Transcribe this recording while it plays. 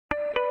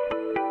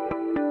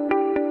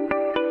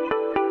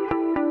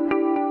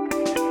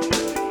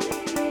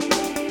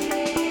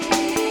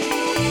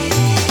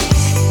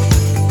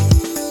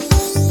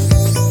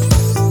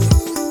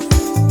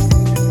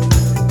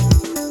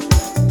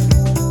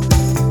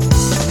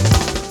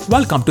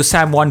welcome to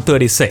Psalm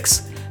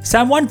 136.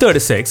 Psalm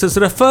 136 is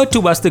referred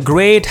to as the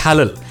Great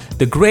Hallel,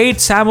 the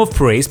great psalm of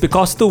praise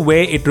because of the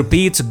way it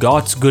repeats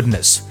God's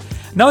goodness.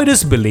 Now it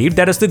is believed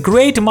that as the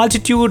great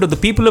multitude of the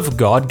people of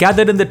God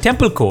gathered in the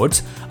temple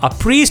courts, a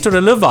priest or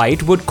a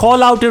Levite would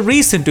call out a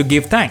reason to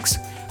give thanks.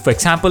 For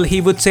example, he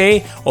would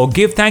say, "Oh,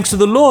 give thanks to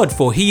the Lord,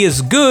 for he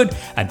is good,"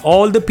 and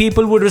all the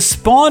people would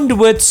respond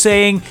with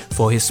saying,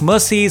 "For his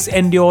mercies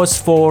endures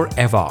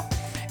forever."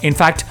 In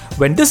fact,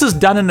 when this is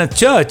done in a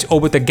church or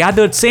with the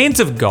gathered saints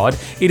of God,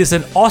 it is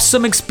an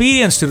awesome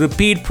experience to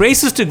repeat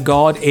praises to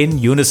God in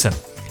unison.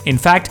 In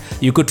fact,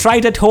 you could try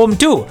it at home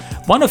too.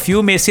 One of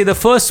you may say the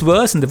first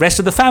verse and the rest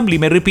of the family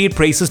may repeat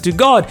praises to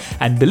God,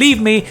 and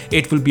believe me,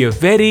 it will be a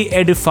very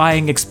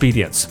edifying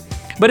experience.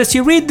 But as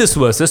you read these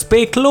verses,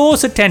 pay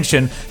close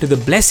attention to the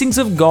blessings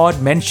of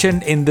God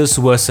mentioned in these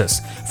verses.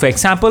 For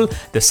example,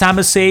 the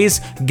psalmist says,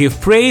 "Give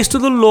praise to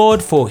the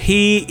Lord, for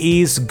he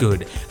is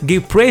good.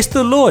 Give praise to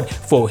the Lord,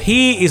 for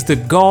he is the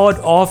God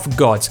of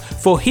gods.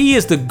 For he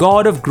is the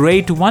God of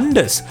great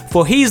wonders.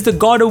 For he is the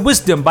God of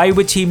wisdom, by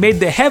which he made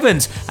the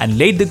heavens and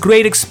laid the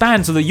great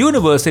expanse of the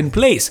universe in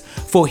place.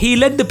 For he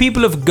led the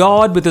people of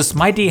God with his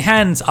mighty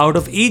hands out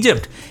of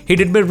Egypt. He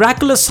did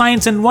miraculous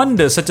signs and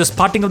wonders, such as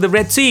parting of the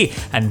Red Sea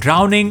and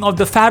drowning of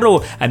the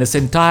Pharaoh and his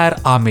entire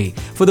army.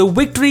 For the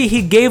victory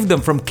he gave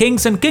them from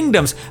kings and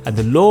kingdoms, and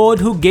the Lord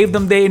who gave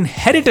them their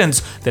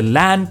inheritance, the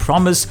land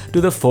promised to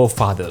the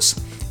forefathers."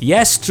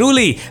 Yes,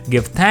 truly,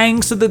 give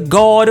thanks to the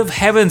God of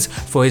heavens,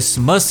 for his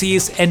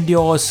mercies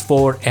endures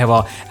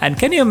forever. And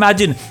can you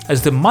imagine,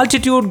 as the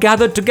multitude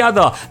gathered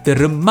together, they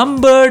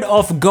remembered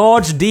of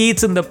God's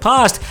deeds in the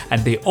past,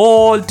 and they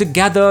all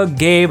together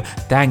gave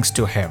thanks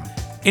to him.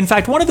 In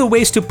fact, one of the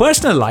ways to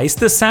personalize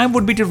the psalm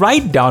would be to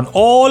write down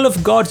all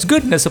of God's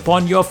goodness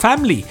upon your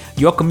family,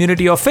 your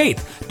community of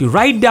faith, to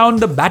write down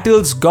the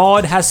battles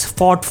God has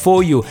fought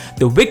for you,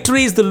 the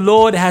victories the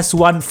Lord has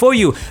won for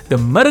you, the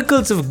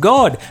miracles of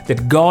God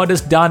that God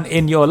has done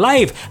in your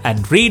life,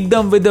 and read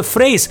them with the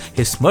phrase,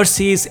 "His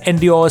mercies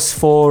endures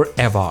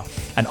forever."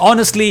 And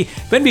honestly,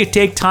 when we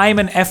take time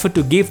and effort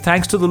to give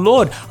thanks to the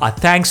Lord, our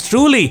thanks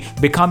truly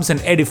becomes an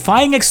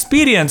edifying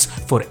experience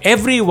for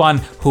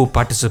everyone who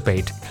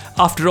participate.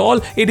 After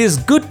all, it is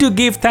good to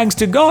give thanks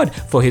to God,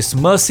 for his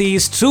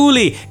mercies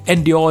truly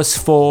endures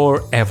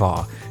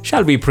forever.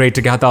 Shall we pray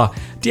together?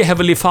 Dear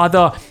Heavenly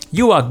Father,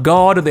 you are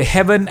God of the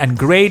heaven, and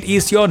great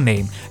is your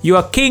name. You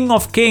are King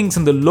of kings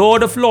and the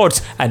Lord of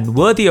lords, and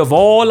worthy of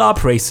all our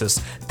praises.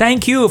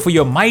 Thank you for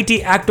your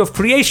mighty act of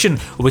creation,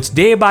 which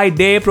day by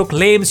day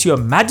proclaims your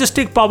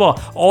majestic power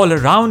all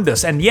around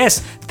us. And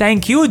yes,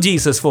 thank you,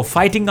 Jesus, for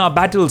fighting our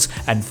battles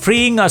and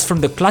freeing us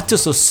from the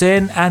clutches of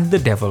sin and the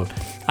devil.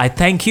 I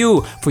thank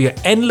you for your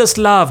endless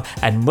love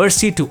and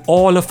mercy to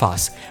all of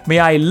us. May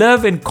I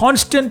live in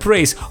constant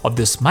praise of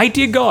this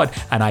mighty God,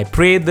 and I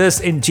pray this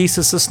in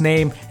Jesus'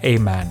 name.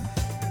 Amen.